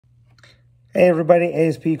Hey everybody,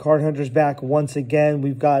 ASP Card Hunters back once again.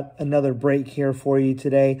 We've got another break here for you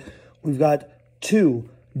today. We've got two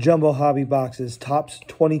Jumbo Hobby boxes, Topps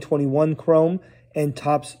 2021 Chrome and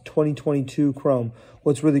Topps 2022 Chrome.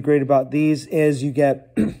 What's really great about these is you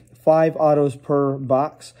get 5 autos per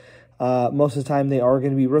box. Most of the time they are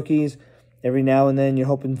going to be rookies. Every now and then you're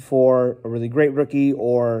hoping for a really great rookie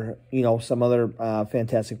or, you know, some other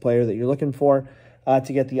fantastic player that you're looking for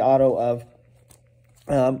to get the auto of.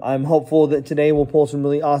 I'm hopeful that today we'll pull some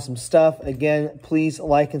really awesome stuff. Again, please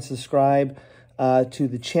like and subscribe to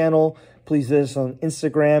the channel. Please visit us on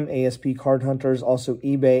Instagram, ASP Card Hunters, also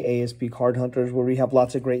eBay, ASP Card Hunters, where we have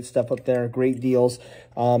lots of great stuff up there, great deals.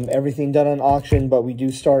 Everything done on auction, but we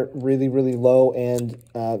do start really, really low and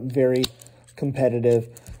very competitive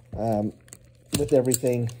with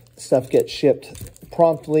everything. Stuff gets shipped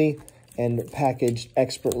promptly and packaged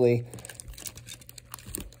expertly.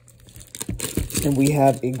 And we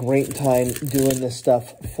have a great time doing this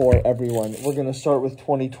stuff for everyone. We're going to start with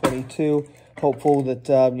 2022. Hopeful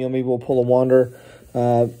that, maybe we'll pull a Wander.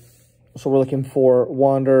 So we're looking for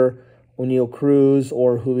Wander, Oneil Cruz,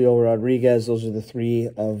 or Julio Rodriguez.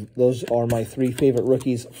 Those are my 3 favorite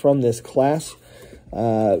rookies from this class.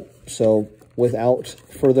 So without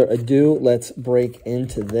further ado, let's break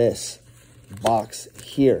into this box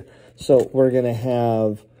here. So we're going to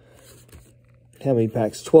have, how many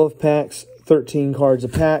packs? 12 packs. 13 cards a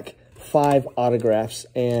pack, 5 autographs,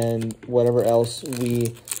 and whatever else we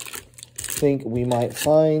think we might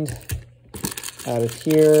find out of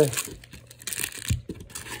here.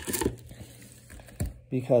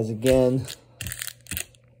 Because again,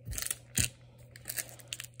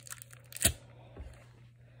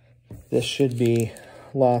 this should be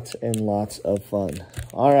lots and lots of fun.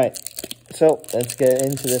 All right, so let's get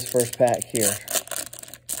into this first pack here.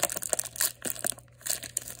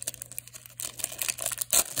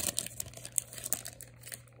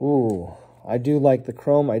 Ooh, I do like the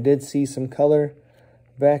chrome. I did see some color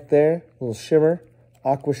back there. A little shimmer,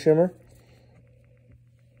 aqua shimmer.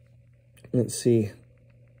 Let's see.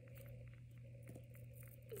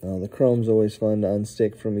 Oh, the chrome's always fun to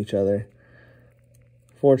unstick from each other.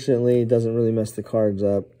 Fortunately, it doesn't really mess the cards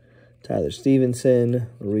up. Tyler Stevenson,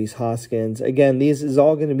 Rhys Hoskins. Again, these is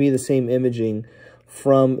all going to be the same imaging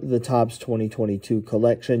from the Topps 2022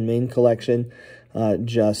 collection, main collection,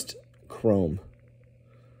 just chrome.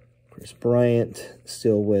 Chris Bryant,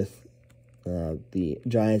 still with the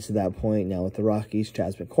Giants at that point, now with the Rockies.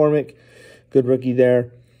 Chas McCormick, good rookie there.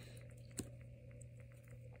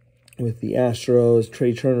 With the Astros,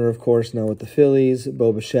 Trey Turner, of course, now with the Phillies.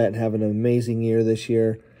 Bo Bichette having an amazing year this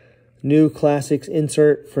year. New Classics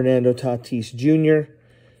insert, Fernando Tatis Jr.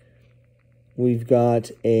 We've got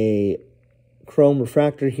a chrome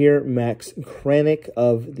refractor here, Max Kranick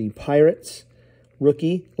of the Pirates,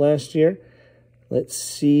 rookie last year. Let's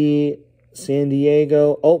see, San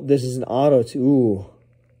Diego. Oh, this is an auto. Ooh,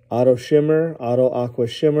 auto shimmer, auto aqua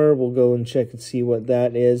shimmer. We'll go and check and see what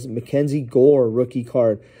that is. Mackenzie Gore, rookie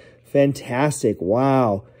card. Fantastic.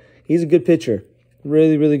 Wow. He's a good pitcher.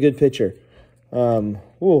 Really, really good pitcher.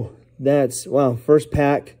 Ooh, that's, wow, first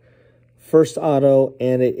pack, first auto,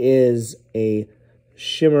 and it is a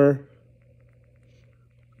shimmer.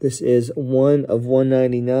 This is 1 of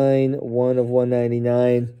 199, 1 of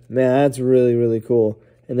 199. Man, that's really, really cool.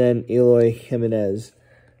 And then Eloy Jimenez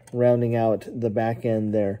rounding out the back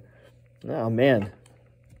end there. Oh, man.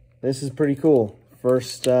 This is pretty cool.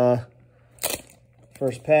 First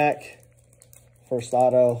pack, first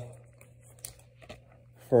auto,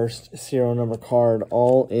 first serial number card,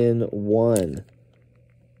 all in one.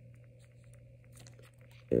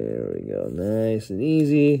 There we go. Nice and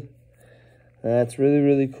easy. That's really,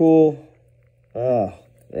 really cool. Oh,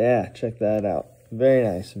 yeah, check that out. Very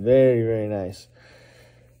nice. Very, very nice.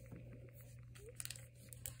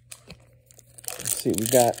 Let's see, we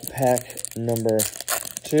got pack number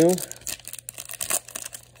 2.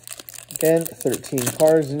 Again, 13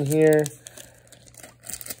 cards in here.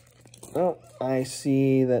 Oh, I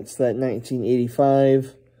see that's that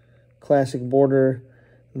 1985 classic border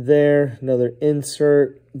there. Another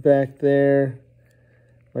insert back there.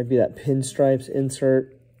 Might be that pinstripes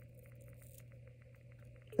insert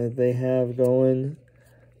that they have going.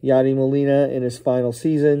 Yadi Molina in his final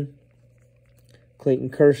season. Clayton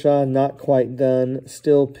Kershaw, not quite done.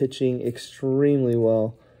 Still pitching extremely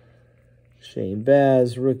well. Shane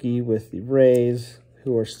Baz, rookie with the Rays,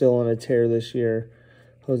 who are still on a tear this year.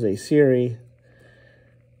 Jose Siri.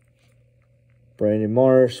 Brandon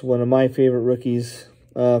Marsh, one of my favorite rookies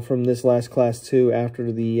from this last class too,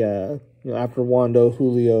 after the after Wander,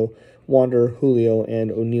 Julio,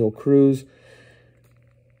 and Oneil Cruz.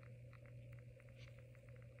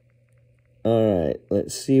 All right,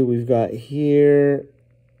 let's see. We've got here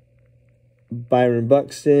Byron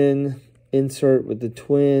Buxton insert with the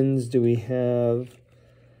Twins. Do we have,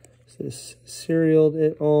 is this serialed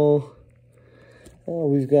at all? Oh,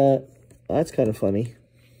 we've got, that's kind of funny.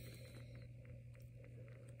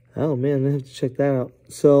 Oh man, I have to check that out.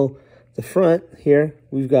 So the front here,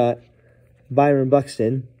 we've got Byron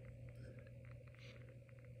Buxton.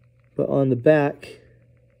 But on the back,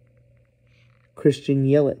 Christian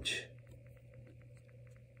Yelich.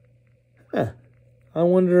 Huh. I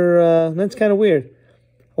wonder, that's kind of weird.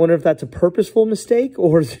 I wonder if that's a purposeful mistake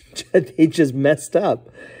or they just messed up.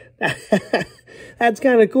 That's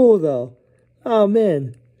kind of cool, though. Oh,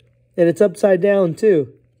 man. And it's upside down,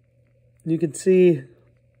 too. You can see.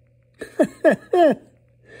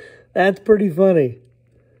 That's pretty funny.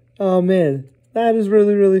 Oh, man. That is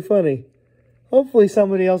really, really funny. Hopefully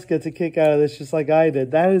somebody else gets a kick out of this just like I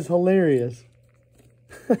did. That is hilarious.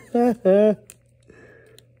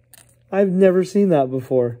 I've never seen that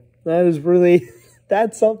before. That is really,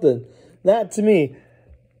 that's something. That, to me,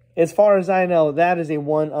 as far as I know, that is a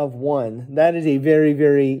one of one. That is a very,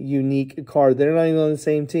 very unique card. They're not even on the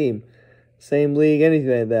same team, same league,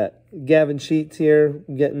 anything like that. Gavin Sheets here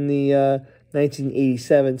getting the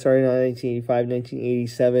 1987, sorry, not 1985,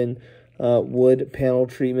 1987 wood panel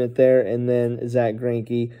treatment there. And then Zach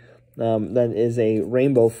Greinke, that is a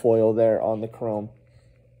rainbow foil there on the chrome.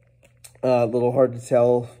 A little hard to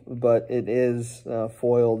tell, but it is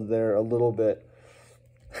foiled there a little bit.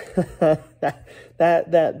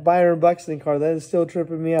 that Byron Buxton card, that is still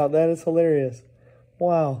tripping me out. That is hilarious.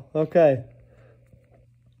 Wow. Okay.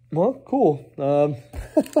 Well, cool. That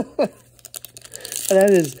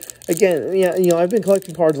is, again, yeah, you know, I've been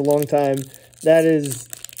collecting cards a long time. That is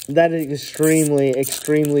extremely,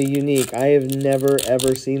 extremely unique. I have never,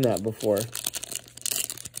 ever seen that before.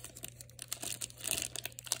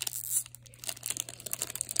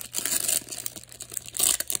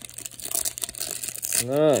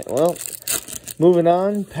 All right, well, moving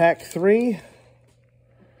on, pack 3.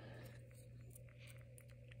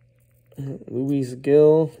 Luis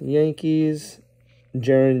Gil, Yankees.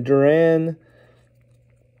 Jarren Duran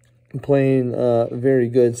playing very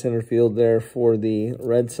good center field there for the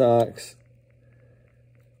Red Sox.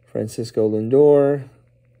 Francisco Lindor.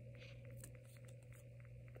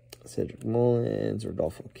 Cedric Mullins,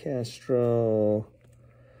 Rodolfo Castro.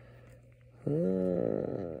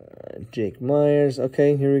 Jake Myers.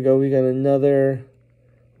 Okay, here we go. We got another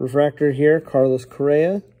refractor here. Carlos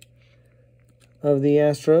Correa of the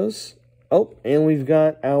Astros. Oh, and we've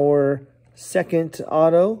got our second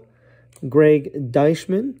auto. Greg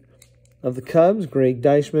Deichmann of the Cubs. Greg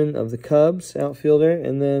Deichmann of the Cubs, outfielder.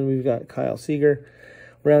 And then we've got Kyle Seager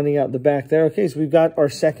rounding out the back there. Okay, so we've got our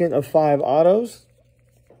second of 5 autos.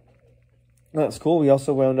 That's cool. We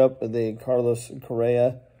also wound up with the Carlos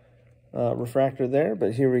Correa refractor there,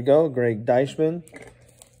 but here we go. Greg Deichmann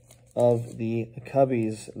of the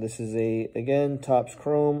Cubbies. This is a, again, Topps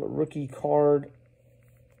Chrome rookie card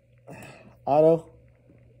auto.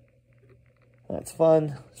 That's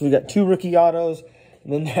fun. So we got 2 rookie autos,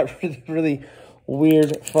 and then that really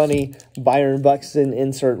weird, funny Byron Buxton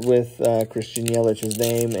insert with Christian Yelich's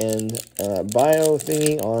name and bio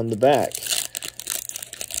thingy on the back.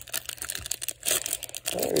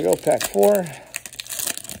 There we go, pack 4.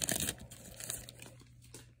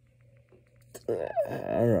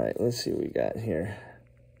 All right, let's see what we got here.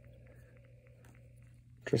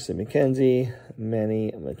 Tristan McKenzie,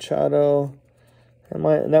 Manny Machado.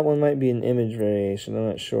 That one might be an image variation. I'm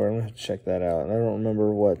not sure. I'm going to have to check that out. And I don't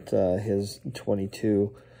remember what his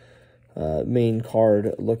 22 main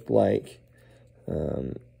card looked like.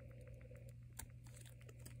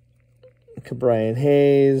 Brian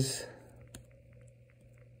Hayes,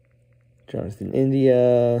 Jonathan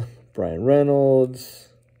India, Brian Reynolds,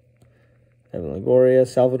 Evan Longoria,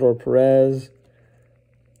 Salvador Perez,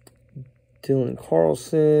 Dylan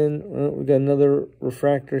Carlson. We got another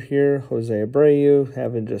refractor here. Jose Abreu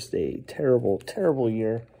having just a terrible, terrible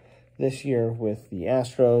year this year with the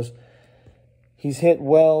Astros. He's hit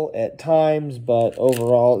well at times, but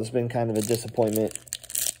overall it's been kind of a disappointment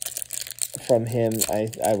from him, I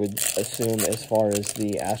would assume, as far as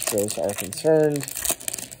the Astros are concerned.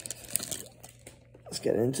 Let's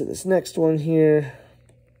get into this next one here.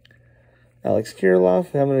 Alex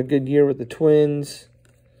Kirilloff having a good year with the Twins.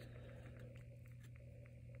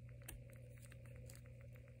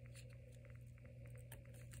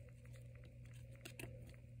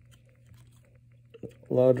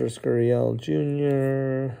 Lourdes Gurriel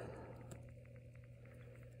Jr.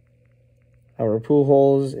 Our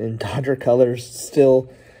Pujols in Dodger colors still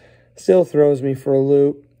throws me for a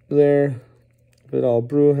loop there. Vidal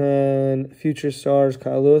Brujan, Future Stars,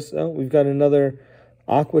 Kyle Lewis. Oh, we've got another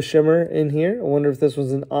Aqua Shimmer in here. I wonder if this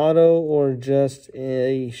was an auto or just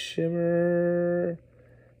a shimmer.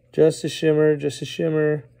 Just a shimmer, just a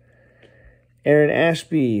shimmer. Aaron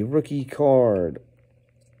Ashby, rookie card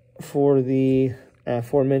for the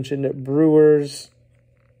aforementioned Brewers.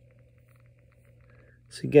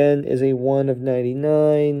 This again is a 1 of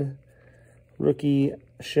 99. Rookie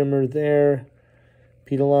shimmer there.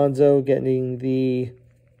 Pete Alonso getting the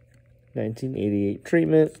 1988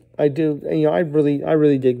 treatment. I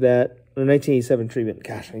really dig that. The 1987 treatment.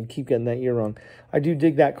 Gosh, I keep getting that year wrong. I do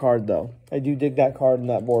dig that card, though. I do dig that card and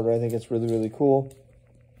that border. I think it's really, really cool.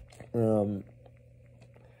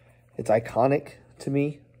 It's iconic to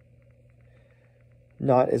me.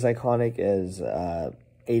 Not as iconic as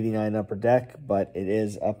 89 Upper Deck, but it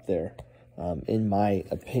is up there, in my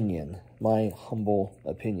opinion. My humble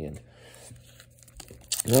opinion.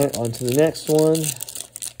 All right, on to the next one.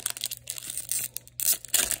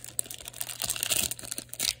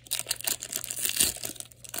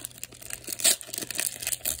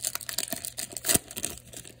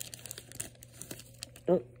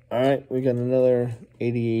 All right, we got another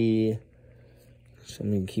 80,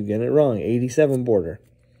 I'm going to keep getting it wrong, 87 border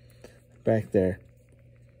back there.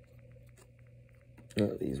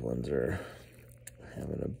 Oh, these ones are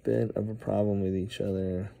having a bit of a problem with each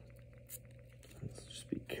other. Let's just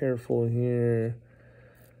be careful here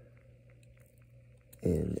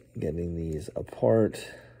in getting these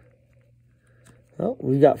apart. Oh,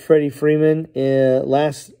 we got Freddie Freeman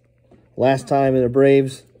last time in the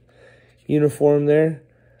Braves uniform there.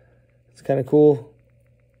 It's kind of cool.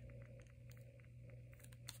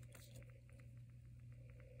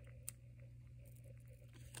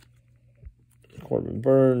 Corbin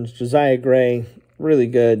Burns, Josiah Gray, really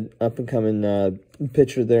good up-and-coming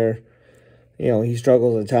pitcher there. You know, he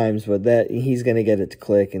struggles at times, but he's going to get it to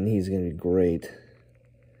click, and he's going to be great.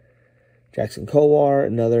 Jackson Kowar,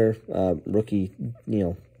 another rookie,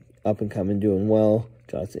 up-and-coming, doing well.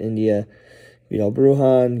 Jonathan India. Vidal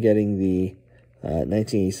Brujan getting the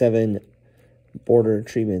 1987 border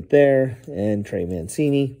treatment there, and Trey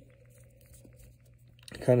Mancini.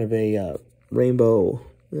 Kind of a rainbow.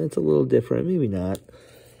 That's a little different. Maybe not.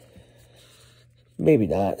 Maybe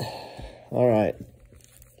not. All right.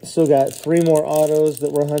 Still got 3 more autos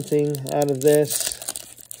that we're hunting out of this.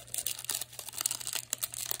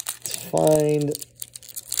 Let's find...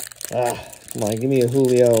 come on. Give me a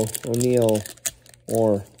Julio, O'Neill,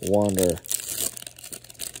 or Wander.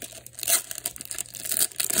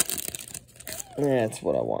 That's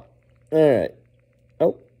what I want. All right.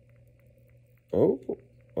 Oh.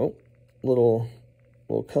 Little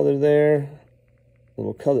color there.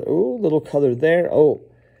 Little color. Ooh, little color there. Oh.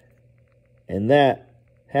 And that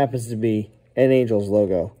happens to be an Angels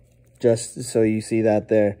logo. Just so you see that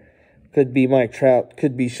there. Could be Mike Trout.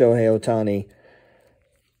 Could be Shohei Ohtani.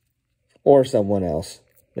 Or someone else.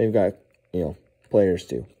 They've got, players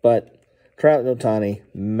too. But Trout and Ohtani,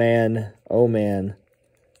 man, oh man,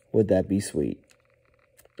 would that be sweet.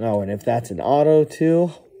 Oh, and if that's an auto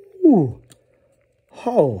too, ooh,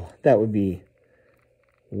 oh, that would be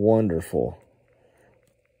wonderful.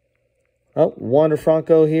 Oh, Wander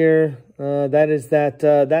Franco here. That's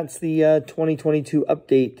the 2022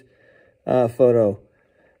 update photo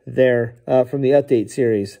there from the update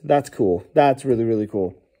series. That's cool. That's really, really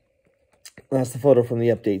cool. That's the photo from the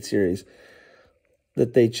update series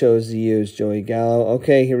that they chose to use. Joey Gallo.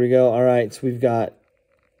 Okay, here we go. All right, so we've got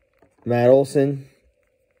Matt Olson.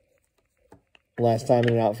 Last time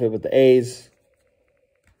in an outfit with the A's.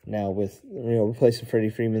 Now with, replacing Freddie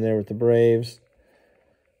Freeman there with the Braves.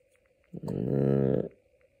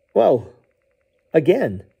 Whoa.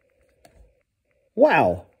 Again.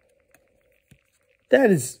 Wow.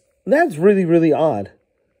 That's really, really odd.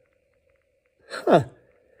 Huh.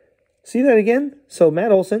 See that again? So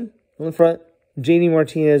Matt Olson on the front, JD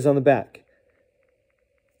Martinez on the back.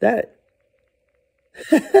 That...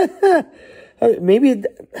 maybe...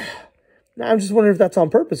 I'm just wondering if that's on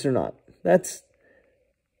purpose or not. That's...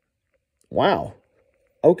 Wow.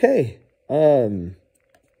 Okay.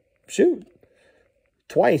 Shoot.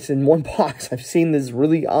 Twice in one box, I've seen this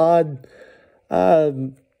really odd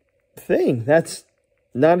thing. That's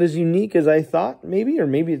not as unique as I thought, maybe. Or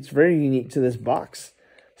maybe it's very unique to this box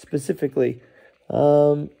specifically.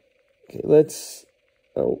 Okay, let's...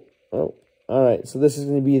 Oh. All right. So this is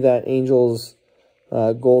going to be that Angels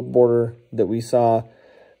gold border that we saw.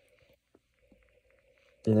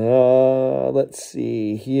 Let's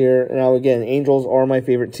see here. Now, again, Angels are my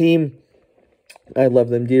favorite team. I love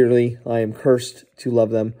them dearly. I am cursed to love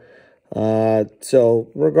them. So,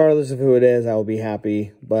 regardless of who it is, I will be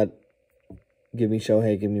happy. But give me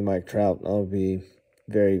Shohei, give me Mike Trout. I'll be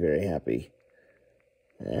very, very happy.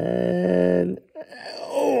 And,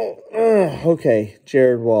 okay,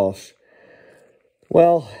 Jared Walsh.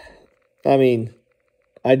 Well, I mean,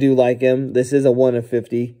 I do like him. This is a 1 of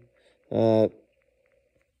 50. As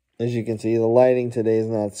you can see, the lighting today is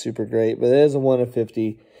not super great, but it is a 1 of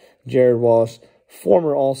 50. Jared Walsh,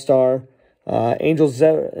 former All-Star. Angel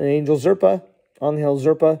Zerpa, Angel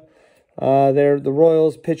Zerpa. They're the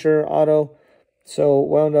Royals pitcher auto. So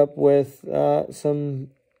wound up with some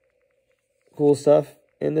cool stuff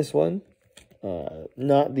in this one.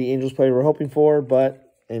 Not the Angels player we're hoping for,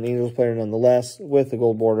 but an Angels player nonetheless with the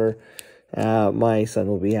gold border. My son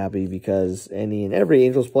will be happy because any and every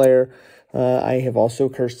Angels player I have also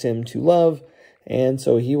cursed him to love, and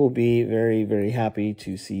so he will be very, very happy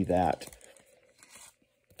to see that.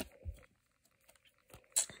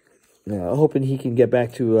 Hoping he can get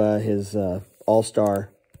back to his all-star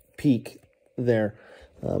peak there.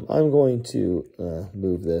 I'm going to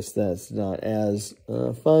move this. That's not as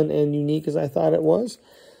fun and unique as I thought it was.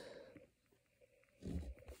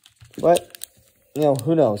 But, you know,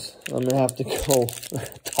 who knows? I'm going to have to go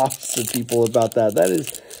talk to people about that. That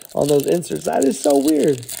is, on those inserts, that is so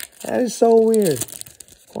weird. That is so weird.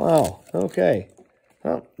 Wow. Okay.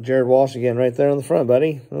 Well, Jared Walsh again right there on the front,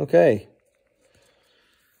 buddy. Okay.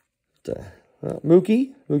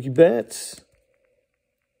 Mookie Betts.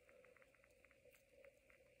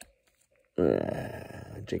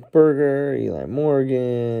 Jake Burger, Eli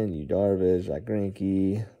Morgan, Yu Darvish, Zach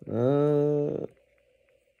Greinke,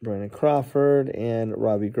 Brandon Crawford, and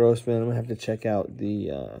Robbie Grossman. I'm going to have to check out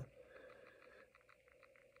the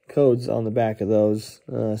codes on the back of those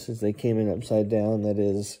since they came in upside down. That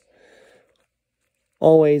is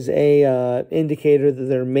always a indicator that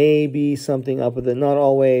there may be something up with it. Not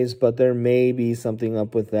always, but there may be something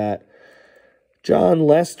up with that. John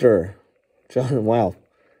Lester. Wow.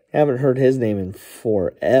 Haven't heard his name in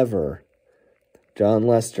forever. John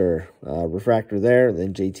Lester. Refractor there.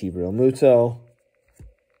 Then JT Realmuto.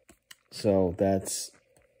 So that's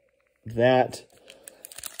that.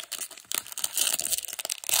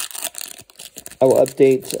 I will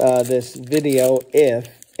update this video if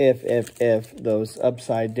those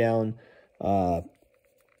upside down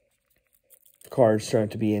cards turn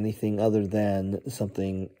out to be anything other than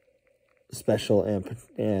something special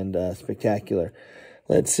and spectacular.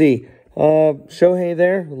 Let's see. Shohei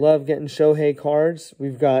there. Love getting Shohei cards.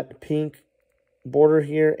 We've got pink border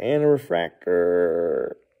here and a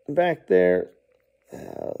refractor back there.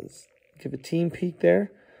 Let's give a team peek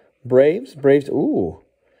there. Braves. Ooh.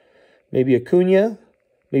 Maybe Acuna.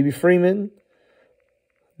 Maybe Freeman.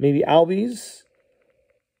 Maybe Albies.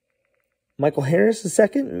 Michael Harris the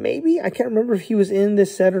second, maybe. I can't remember if he was in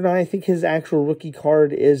this set or not. I think his actual rookie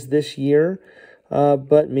card is this year.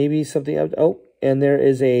 But maybe something else. Oh, and there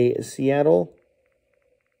is a Seattle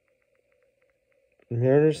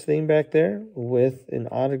Mariners thing back there with an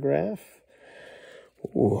autograph.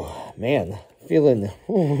 Ooh, man. Feeling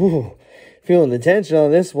the tension on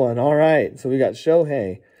this one. All right. So we got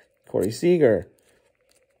Shohei, Corey Seager.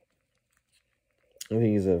 I think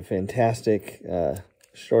he's a fantastic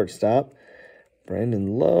shortstop.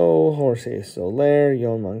 Brandon Lowe, Jorge Soler,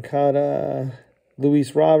 Yoan Moncada,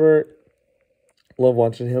 Luis Robert. Love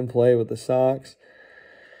watching him play with the Sox.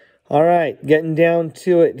 All right, getting down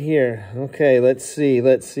to it here. Okay, let's see.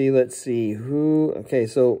 Who? Okay,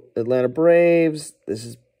 so Atlanta Braves. This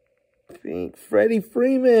is pink. Freddie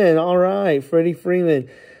Freeman. All right, Freddie Freeman.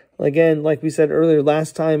 Again, like we said earlier,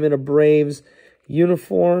 last time in a Braves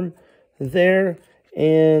uniform there.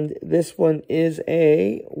 And this one is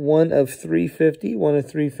a 1 of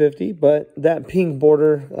 350, but that pink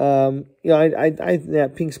border,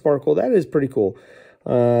 that pink sparkle, that is pretty cool.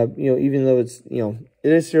 Even though it's, it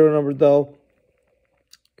is serial numbered though.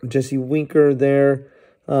 Jesse Winker there,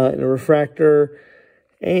 in a refractor.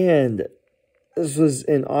 And this was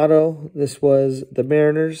an auto. This was the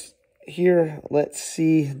Mariners. Here, let's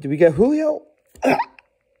see. Do we get Julio?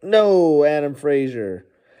 No, Adam Frazier.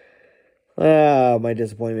 My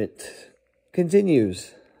disappointment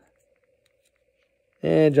continues.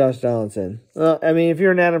 And Josh Donaldson. If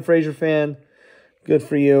you're an Adam Frazier fan, good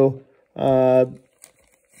for you.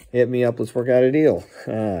 Hit me up. Let's work out a deal.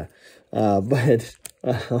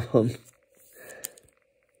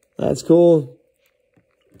 That's cool.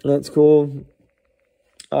 That's cool.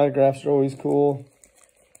 Autographs are always cool.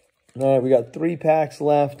 All right, we got 3 packs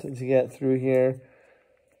left to get through here.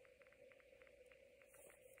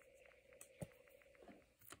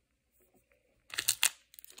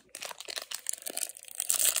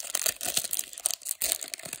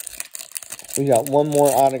 We got one more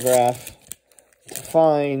autograph to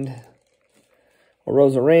find.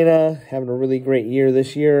 Rosarena having a really great year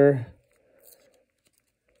this year.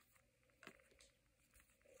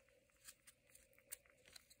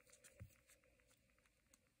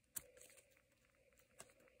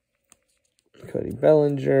 Cody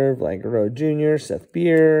Bellinger, Vlad Guerrero Jr., Seth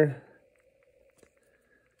Beer.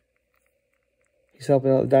 He's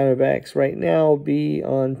helping out the Diamondbacks right now be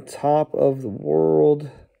on top of the world.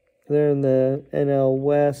 They're in the NL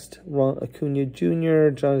West. Ron Acuna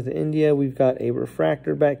Jr., Jonathan India. We've got a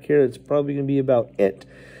refractor back here. That's probably going to be about it.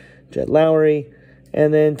 Jed Lowry.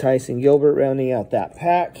 And then Tyson Gilbert rounding out that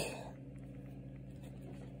pack.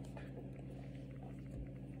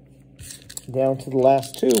 Down to the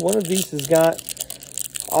last two. One of these has got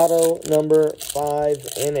auto number 5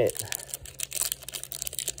 in it.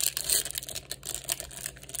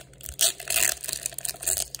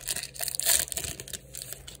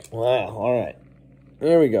 Wow, all right.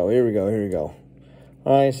 Here we go. All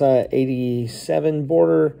right, so 87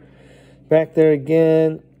 border back there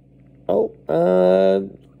again. Oh,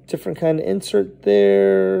 different kind of insert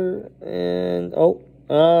there. And,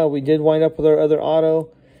 we did wind up with our other auto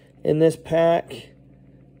in this pack.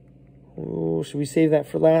 Ooh, should we save that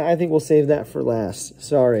for last? I think we'll save that for last.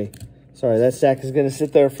 Sorry, that stack is going to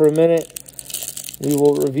sit there for a minute. We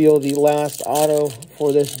will reveal the last auto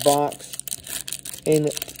for this box in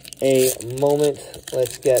a moment.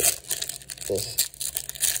 Let's get this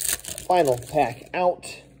final pack out.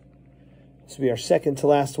 This will be our second to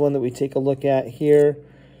last one that we take a look at here.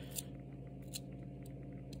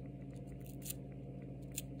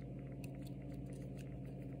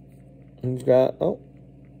 We've got,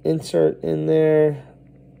 insert in there.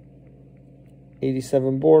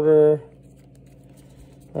 87 border.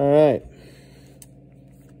 All right.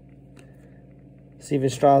 Steven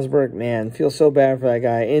Strasburg, man, feels so bad for that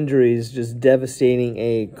guy. Injuries just devastating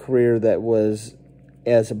a career that was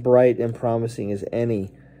as bright and promising as any.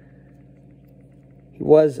 He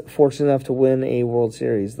was fortunate enough to win a World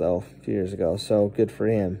Series, though, a few years ago, so good for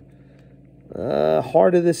him.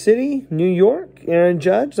 Heart of the City, New York, Aaron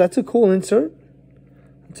Judge. That's a cool insert.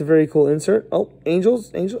 That's a very cool insert. Oh,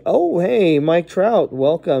 Angels. Oh, hey, Mike Trout.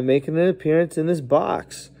 Welcome, making an appearance in this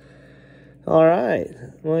box. All right,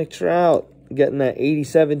 Mike Trout getting that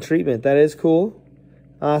 87 treatment. That is cool.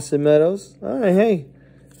 Austin Meadows. All right, hey,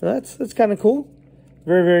 that's kind of cool.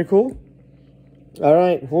 Very, very cool. All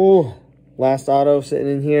right, ooh, last auto sitting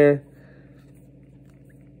in here.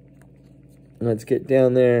 Let's get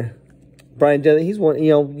down there. Brian Dudley, he's one.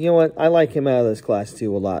 You know what? I like him out of this class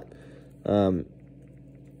too a lot.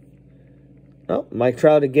 Mike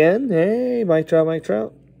Trout again. Hey, Mike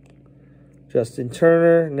Trout. Justin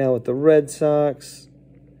Turner now with the Red Sox.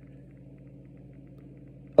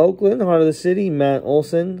 Oakland, Heart of the City, Matt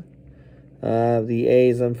Olson. The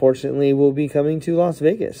A's, unfortunately, will be coming to Las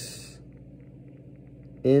Vegas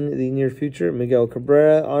in the near future. Miguel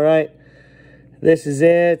Cabrera. All right. This is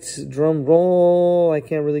it. Drum roll. I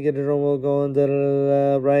can't really get a drum roll going.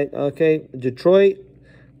 Right. Okay. Detroit.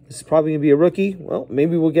 This is probably going to be a rookie. Well,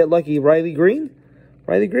 maybe we'll get lucky. Riley Green.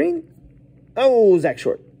 Oh, Zach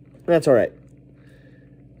Short. That's all right.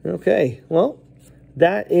 Okay. Well,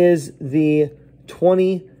 that is the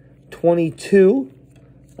 2022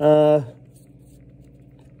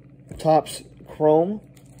 Topps Chrome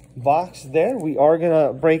box there. We are going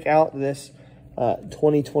to break out this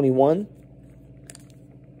 2021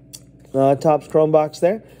 Topps Chrome box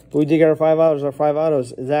there. But we did get our 5 autos. Our 5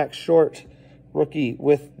 autos, Zach Short, rookie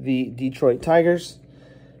with the Detroit Tigers.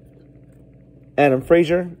 Adam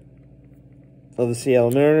Frazier of the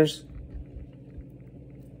Seattle Mariners.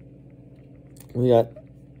 We got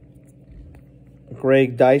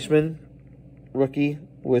Greg Deichmann, rookie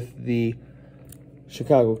with the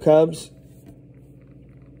Chicago Cubs.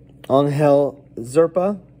 Angel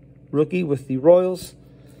Zerpa, rookie with the Royals.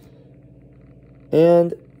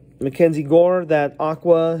 And Mackenzie Gore, that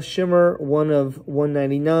Aqua Shimmer, 1 of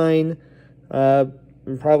 199.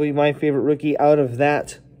 Probably my favorite rookie out of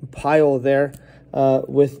that pile there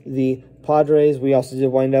with the Padres. We also did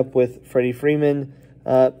wind up with Freddie Freeman,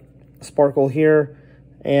 Sparkle here,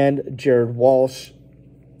 and Jared Walsh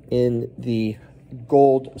in the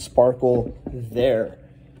gold Sparkle there.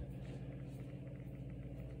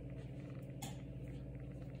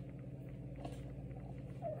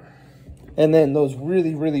 And then those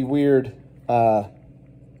really, really weird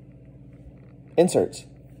inserts.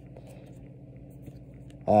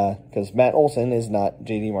 Because Matt Olson is not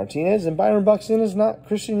J.D. Martinez, and Byron Buxton is not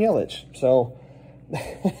Christian Yelich. So,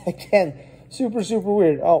 again, super, super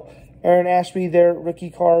weird. Oh, Aaron Ashby there, rookie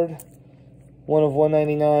card, 1 of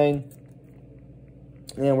 199.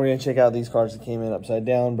 And we're going to check out these cards that came in upside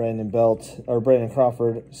down. Brandon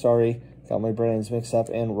Crawford, sorry, Got my brands mixed up,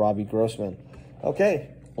 and Robbie Grossman. Okay,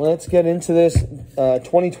 let's get into this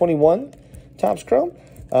 2021 Topps Chrome.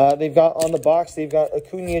 They've got on the box, they've got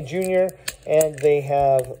Acuna Jr. and they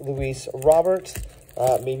have Luis Robert.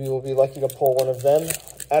 Maybe we'll be lucky to pull one of them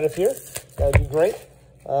out of here. That would be great.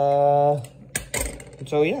 So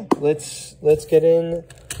yeah, let's get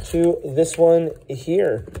into this one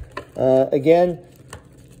here. Again,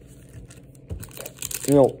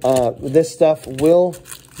 you know, this stuff will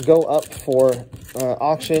go up for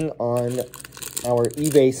auction on our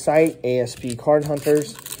eBay site, ASP Card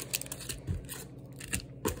Hunters,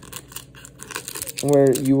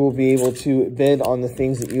 where you will be able to bid on the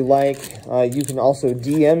things that you like. You can also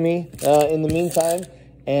DM me in the meantime,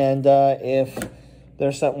 and if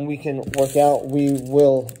there's something we can work out, we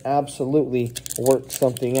will absolutely work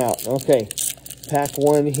something out. Okay, pack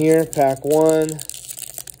one here, pack one.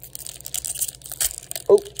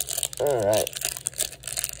 Oh, all right.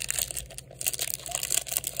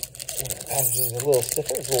 Packaging is a little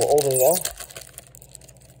stiffer, it's a little older though.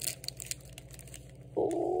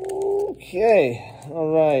 Okay,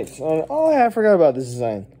 all right. Oh, yeah, I forgot about this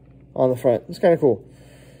design on the front. It's kind of cool.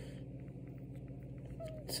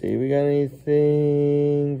 Let's see, we got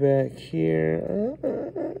anything back here?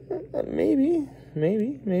 Maybe.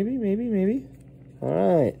 All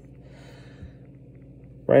right.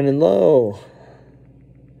 Brandon Lowe.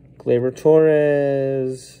 Gleyber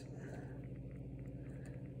Torres.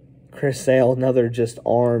 Chris Sale, another just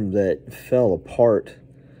arm that fell apart.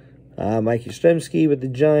 Mike Yastrzemski with the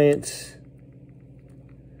Giants.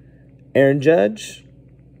 Aaron Judge,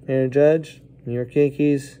 New York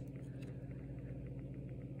Yankees.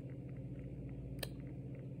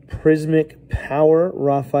 Prismic Power,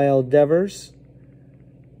 Rafael Devers.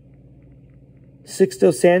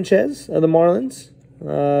 Sixto Sanchez of the Marlins,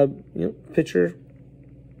 pitcher.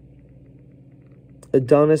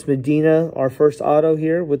 Adonis Medina, our first auto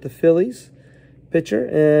here with the Phillies, pitcher.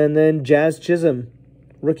 And then Jazz Chisholm,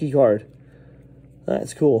 rookie card.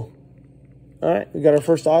 That's cool. All right, we got our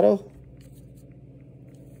first auto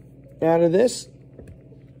out of this.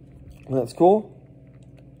 That's cool.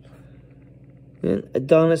 And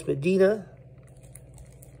Adonis Medina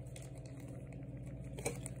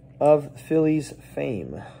of Phillies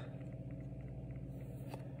fame.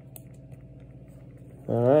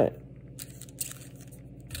 All right.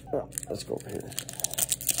 Oh, let's go over here.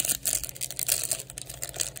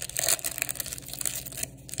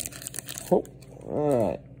 Oh, all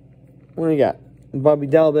right. What do we got? Bobby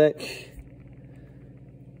Dalbec.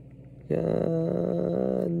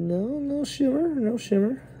 No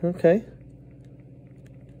shimmer. Okay.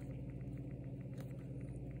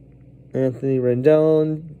 Anthony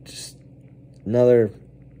Rendon, just another.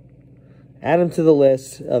 Add him to the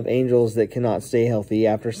list of Angels that cannot stay healthy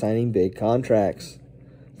after signing big contracts.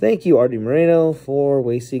 Thank you, Artie Moreno, for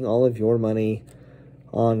wasting all of your money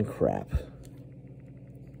on crap.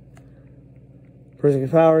 Prismic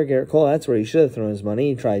Power, Garrett Cole. That's where he should have thrown his money.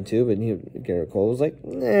 He tried to, but Garrett Cole was like,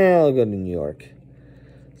 nah, I'll go to New York.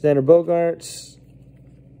 Xander Bogaerts.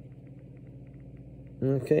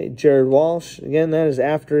 Okay, Jared Walsh. Again, that is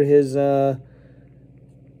after his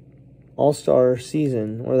All-Star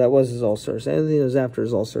season. Or that was his All-Star season. I think it was after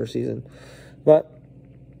his All-Star season. But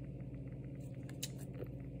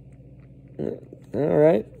all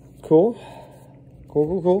right, cool.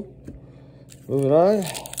 Moving on.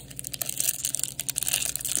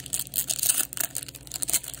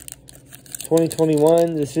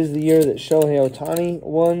 '21. This is the year that Shohei Ohtani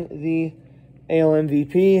won the AL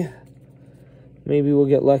MVP. Maybe we'll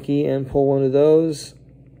get lucky and pull one of those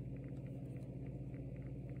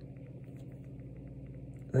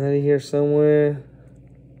out of here somewhere.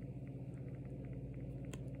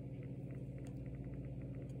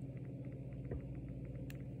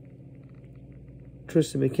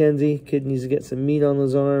 Tristan McKenzie. Kid needs to get some meat on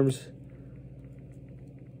those arms.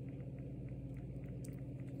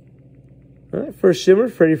 All right, first shimmer,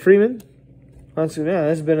 Freddie Freeman. Honestly, man,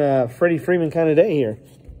 this has been a Freddie Freeman kind of day here.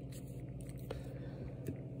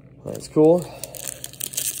 That's cool.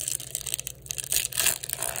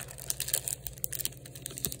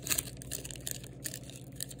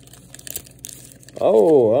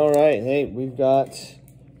 Oh, all right. Hey, we've got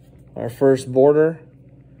our first border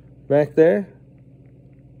back there.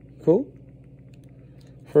 Cool.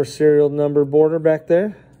 First serial number border back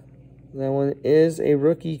there. That one is a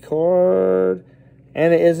rookie card,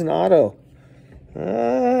 and it is an auto.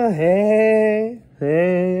 Hey,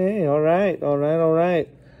 all right.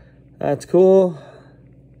 That's cool.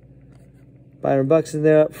 Byron Buxton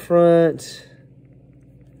there up front.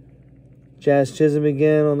 Jazz Chisholm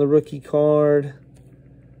again on the rookie card.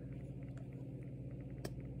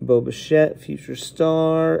 Bo Bichette, future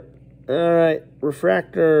star. All right,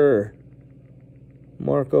 refractor.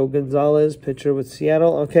 Marco Gonzalez, pitcher with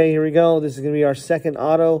Seattle. Okay, here we go. This is going to be our second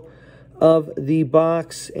auto of the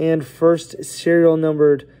box and first serial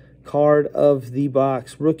numbered card of the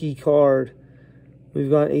box. Rookie card. We've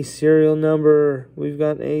got a serial number. We've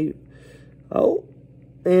got a... Oh,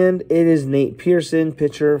 and it is Nate Pearson,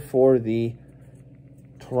 pitcher for the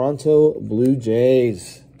Toronto Blue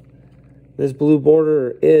Jays. This blue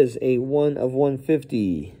border is a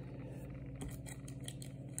 1/150.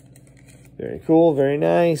 Very cool, very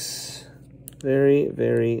nice. Very,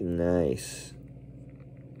 very nice.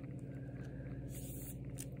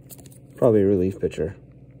 Probably a relief pitcher.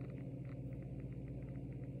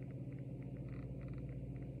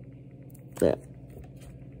 Yeah.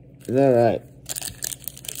 All right.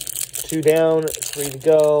 2 down, 3 to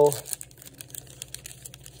go.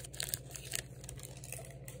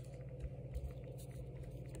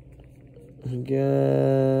 We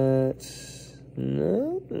got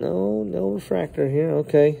no refractor here.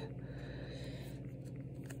 Okay.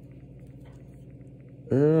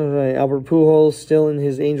 All right, Albert Pujols still in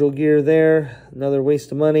his Angel gear there. Another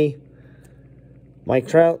waste of money. Mike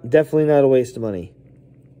Trout, definitely not a waste of money.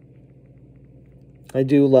 I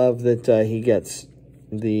do love that he gets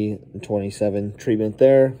the 27 treatment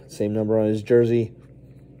there. Same number on his jersey.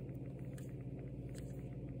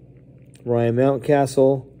 Ryan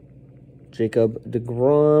Mountcastle. Jacob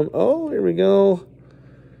deGrom. Oh, here we go.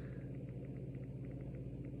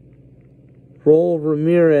 Roel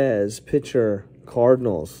Ramirez, pitcher,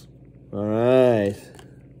 Cardinals. All right.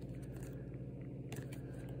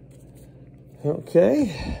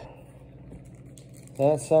 Okay.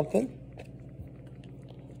 That's something.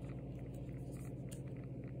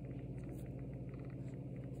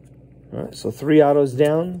 All right, so 3 autos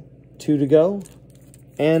down, 2 to go.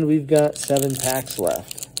 And we've got 7 packs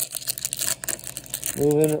left.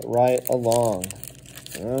 Moving right along.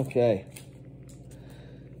 Okay.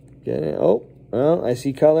 Get it. Oh, well, I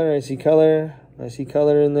see color. I see color. I see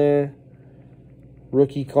color in there.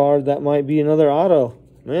 Rookie card. That might be another auto.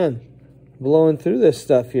 Man, blowing through this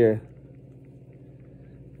stuff here.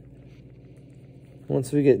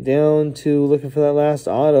 Once we get down to looking for that last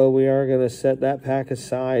auto, we are going to set that pack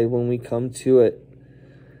aside when we come to it.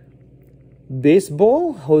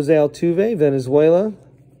 Baseball. Jose Altuve, Venezuela.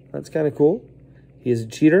 That's kind of cool. He is a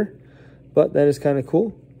cheater, but that is kind of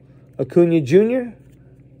cool. Acuna Jr.,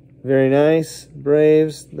 very nice.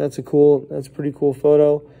 Braves, that's a pretty cool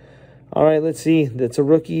photo. All right, let's see. That's a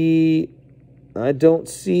rookie. I don't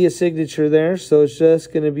see a signature there, so it's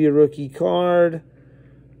just going to be a rookie card.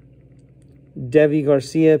 Deivi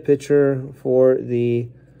Garcia, pitcher for the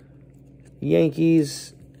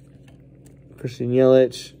Yankees. Christian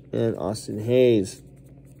Yelich and Austin Hayes.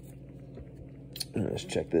 Let's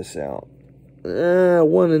check this out.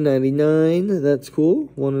 1/99. That's cool.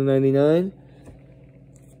 1/99.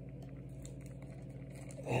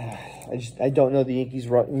 I don't know the Yankees,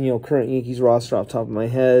 current Yankees roster off the top of my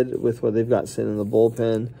head with what they've got sitting in the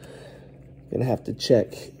bullpen. Gonna have to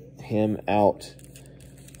check him out.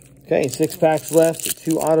 Okay, 6 packs left,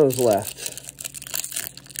 2 autos left.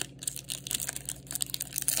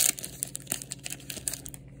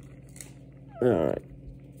 All right,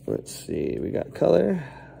 let's see. We got color.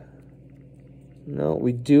 No,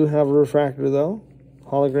 we do have a refractor, though.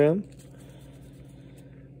 Hologram.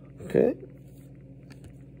 Okay.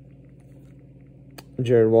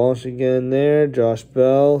 Jared Walsh again there. Josh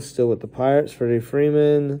Bell still with the Pirates. Freddie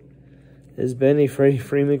Freeman. Has been a Freddie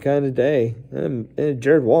Freeman kind of day. And a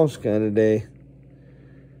Jared Walsh kind of day.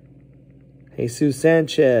 Jesus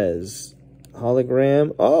Sanchez.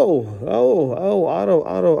 Hologram. Oh,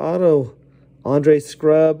 auto. Andre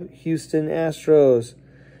Scrub, Houston Astros.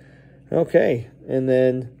 Okay, and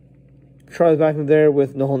then Charlie Blackmon there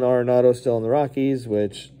with Nolan Arenado still in the Rockies,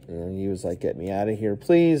 which he was like, get me out of here,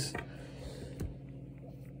 please.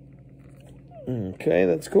 Okay,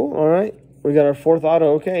 that's cool. All right, we got our 4th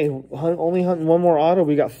auto. Okay, only hunting 1 more auto.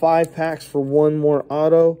 We got 5 packs for 1 more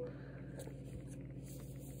auto.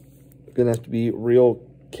 Gonna have to be real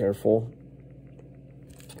careful.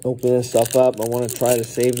 Open this stuff up. I want to try to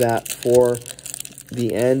save that for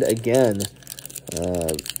the end again.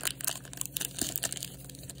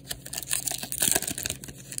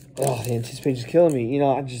 The anticipation is killing me.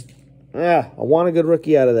 I want a good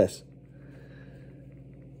rookie out of this.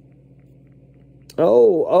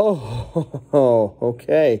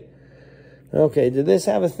 Okay. Okay, did this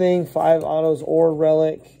have a thing? 5 autos or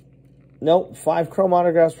relic? Nope, 5 chrome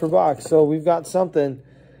autographs per box. So we've got something.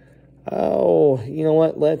 Oh, you know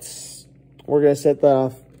what? We're going to set that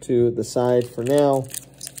off to the side for now.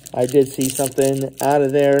 I did see something out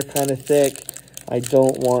of there, kind of thick. I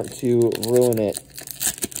don't want to ruin it.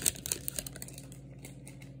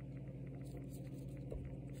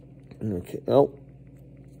 Okay, oh.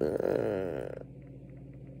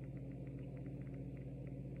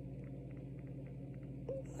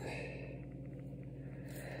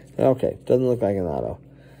 Okay, doesn't look like an auto.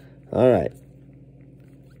 All right.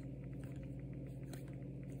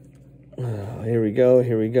 Here we go,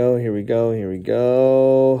 here we go, here we go, here we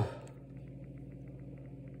go.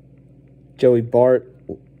 Joey Bart.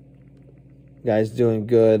 Guy's doing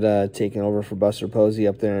good, taking over for Buster Posey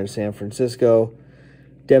up there in San Francisco.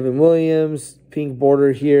 Devin Williams, pink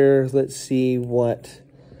border here. Let's see what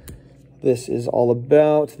this is all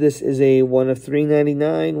about. This is a 1 of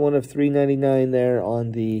 399. 1 of 399 there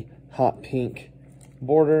on the hot pink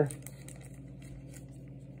border.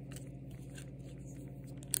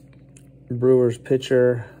 Brewers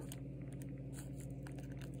pitcher.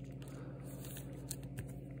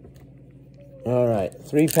 All right,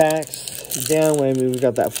 3 packs down. Wait a minute, we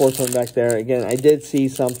got that 4th one back there. Again, I did see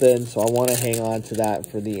something, so I want to hang on to that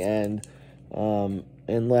for the end.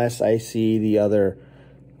 Unless I see the other.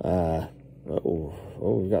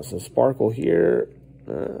 We got some sparkle here.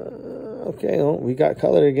 Okay, oh, we got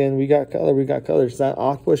color again. We got color. We got color. It's that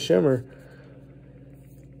Aqua Shimmer.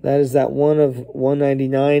 That is that 1 of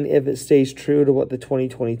 199 if it stays true to what the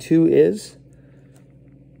 2022 is.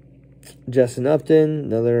 Justin Upton,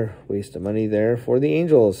 another waste of money there for the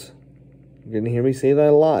Angels. You're going to hear me say that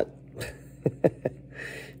a lot.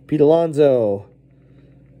 Pete Alonso.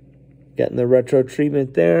 Getting the retro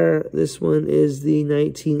treatment there. This one is the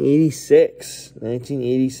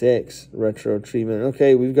 1986 retro treatment.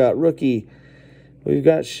 Okay, we've got rookie. We've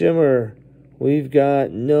got Shimmer. We've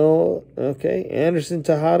got Anderson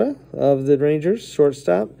Tejeda of the Rangers,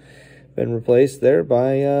 shortstop. Been replaced there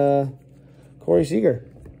by Corey Seager.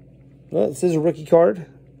 Well, this is a rookie card.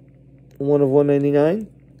 1 of 199.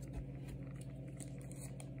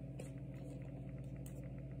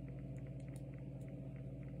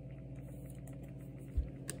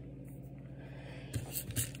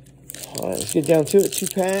 All right, let's get down to it. 2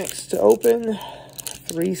 packs to open,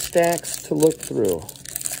 3 stacks to look through.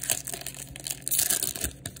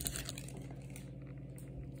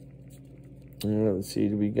 Let's see,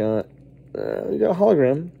 we got a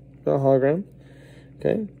hologram. Got a hologram.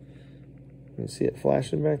 Okay. You see it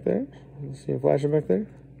flashing back there. See it flashing back there.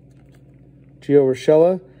 Gio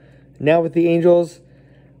Urshela. Now with the Angels.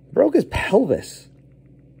 Broke his pelvis.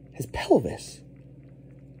 His pelvis.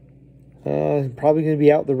 Probably going to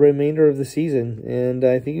be out the remainder of the season. And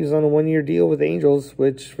I think he was on a 1-year deal with the Angels,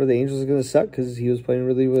 which for the Angels is going to suck because he was playing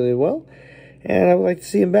really, really well. And I would like to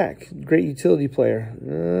see him back. Great utility player.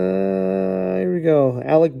 Here we go.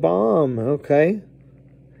 Alec Baum. Okay.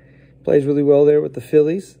 Plays really well there with the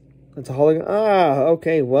Phillies. That's a hologram.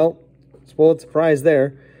 Okay. Well, spoiled surprise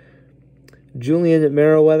there. Julian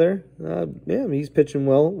Merriweather. Yeah, he's pitching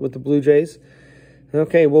well with the Blue Jays.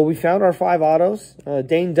 Okay, well, we found our 5 autos.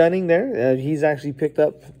 Dane Dunning there. He's actually picked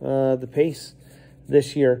up the pace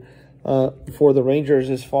this year for the Rangers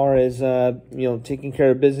as far as, taking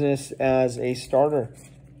care of business as a starter.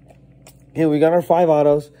 Okay, we got our 5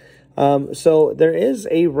 autos. So there is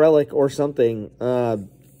a relic or something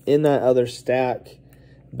in that other stack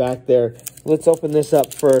back there. Let's open this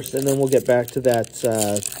up first, and then we'll get back to that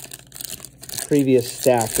previous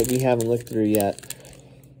stack that we haven't looked through yet.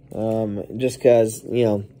 Just because,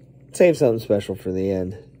 save something special for the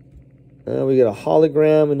end. We got a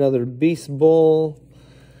hologram, another Beast Bull.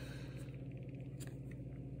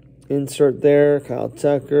 Insert there, Kyle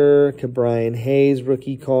Tucker, Brian Hayes,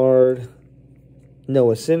 rookie card.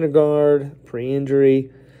 Noah Syndergaard,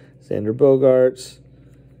 pre-injury. Xander Bogaerts.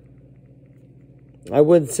 I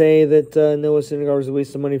would say that Noah Syndergaard was a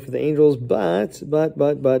waste of money for the Angels, but,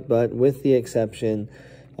 with the exception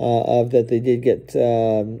of that they did get,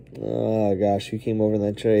 who came over in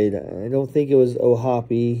that trade? I don't think it was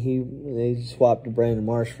Ohapi. They swapped Brandon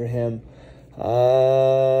Marsh for him. You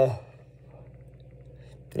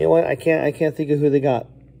know what? I can't think of who they got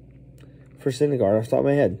for Syndergaard off the top of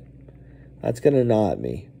my head. That's gonna gnaw at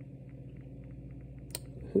me.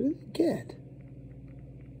 Who did they get?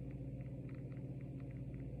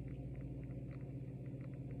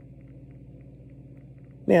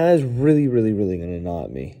 Man, that is really, really, really going to gnaw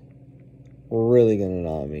at me. Really going to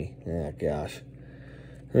gnaw at me. Oh, gosh.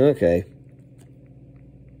 Okay.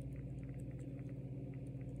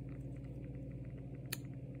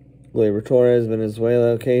 Gleyber Torres,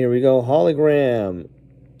 Venezuela. Okay, here we go. Hologram.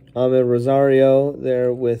 Ahmed Rosario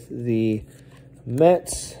there with the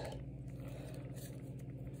Mets.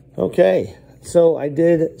 Okay. So I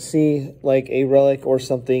did see like a relic or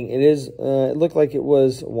something. It is, it looked like it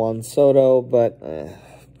was Juan Soto, but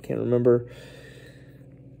can't remember.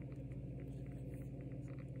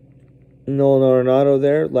 Nolan Arenado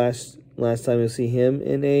there. Last time you'll see him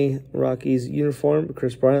in a Rockies uniform.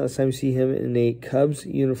 Chris Bryant, last time you see him in a Cubs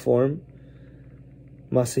uniform.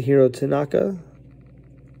 Masahiro Tanaka.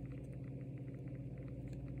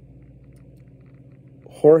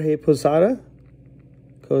 Jorge Posada,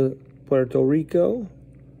 Puerto Rico.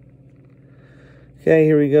 Okay,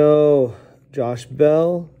 here we go. Josh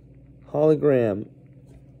Bell, hologram.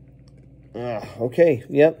 Okay,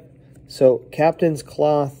 yep. So, Captain's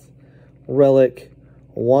Cloth, relic,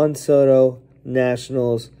 Juan Soto,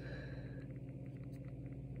 Nationals.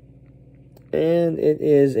 And it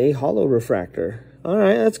is a holo refractor. All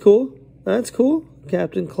right, that's cool. That's cool.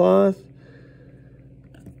 Captain Cloth.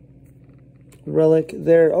 Relic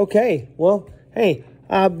there. Okay, well, hey,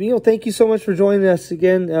 thank you so much for joining us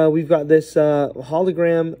again. We've got this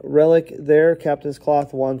hologram relic there, Captain's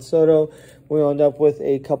Cloth, Juan Soto. We'll end up with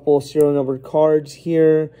a couple serial numbered cards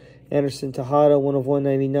here. Anderson Tejada, 1 of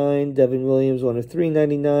 199. Devin Williams, 1 of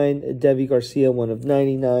 399. Devi Garcia, 1 of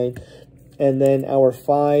 99. And then our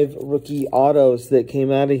 5 rookie autos that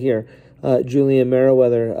came out of here. Julian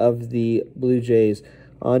Merriweather of the Blue Jays.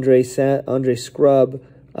 Andre Scrub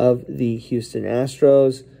of the Houston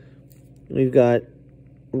Astros. We've got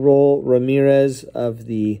Roel Ramirez of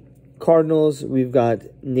the Cardinals. We've got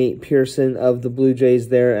Nate Pearson of the Blue Jays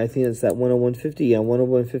there. I think it's that 10150. Yeah,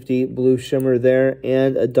 10150 blue shimmer there.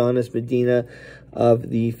 And Adonis Medina of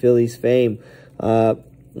the Phillies fame.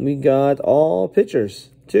 We got all pitchers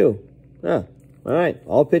too. All right,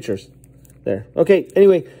 all pitchers there. Okay,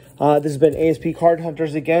 anyway, this has been ASP Card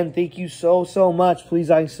Hunters again. Thank you so much. Please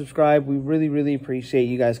like and subscribe. We really appreciate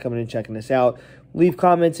you guys coming and checking us out. Leave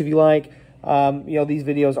comments if you like. These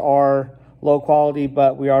videos are low quality,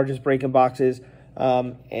 but we are just breaking boxes.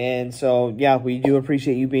 And so, yeah, we do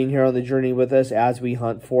appreciate you being here on the journey with us as we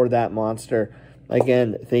hunt for that monster.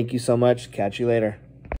 Again, thank you so much. Catch you later.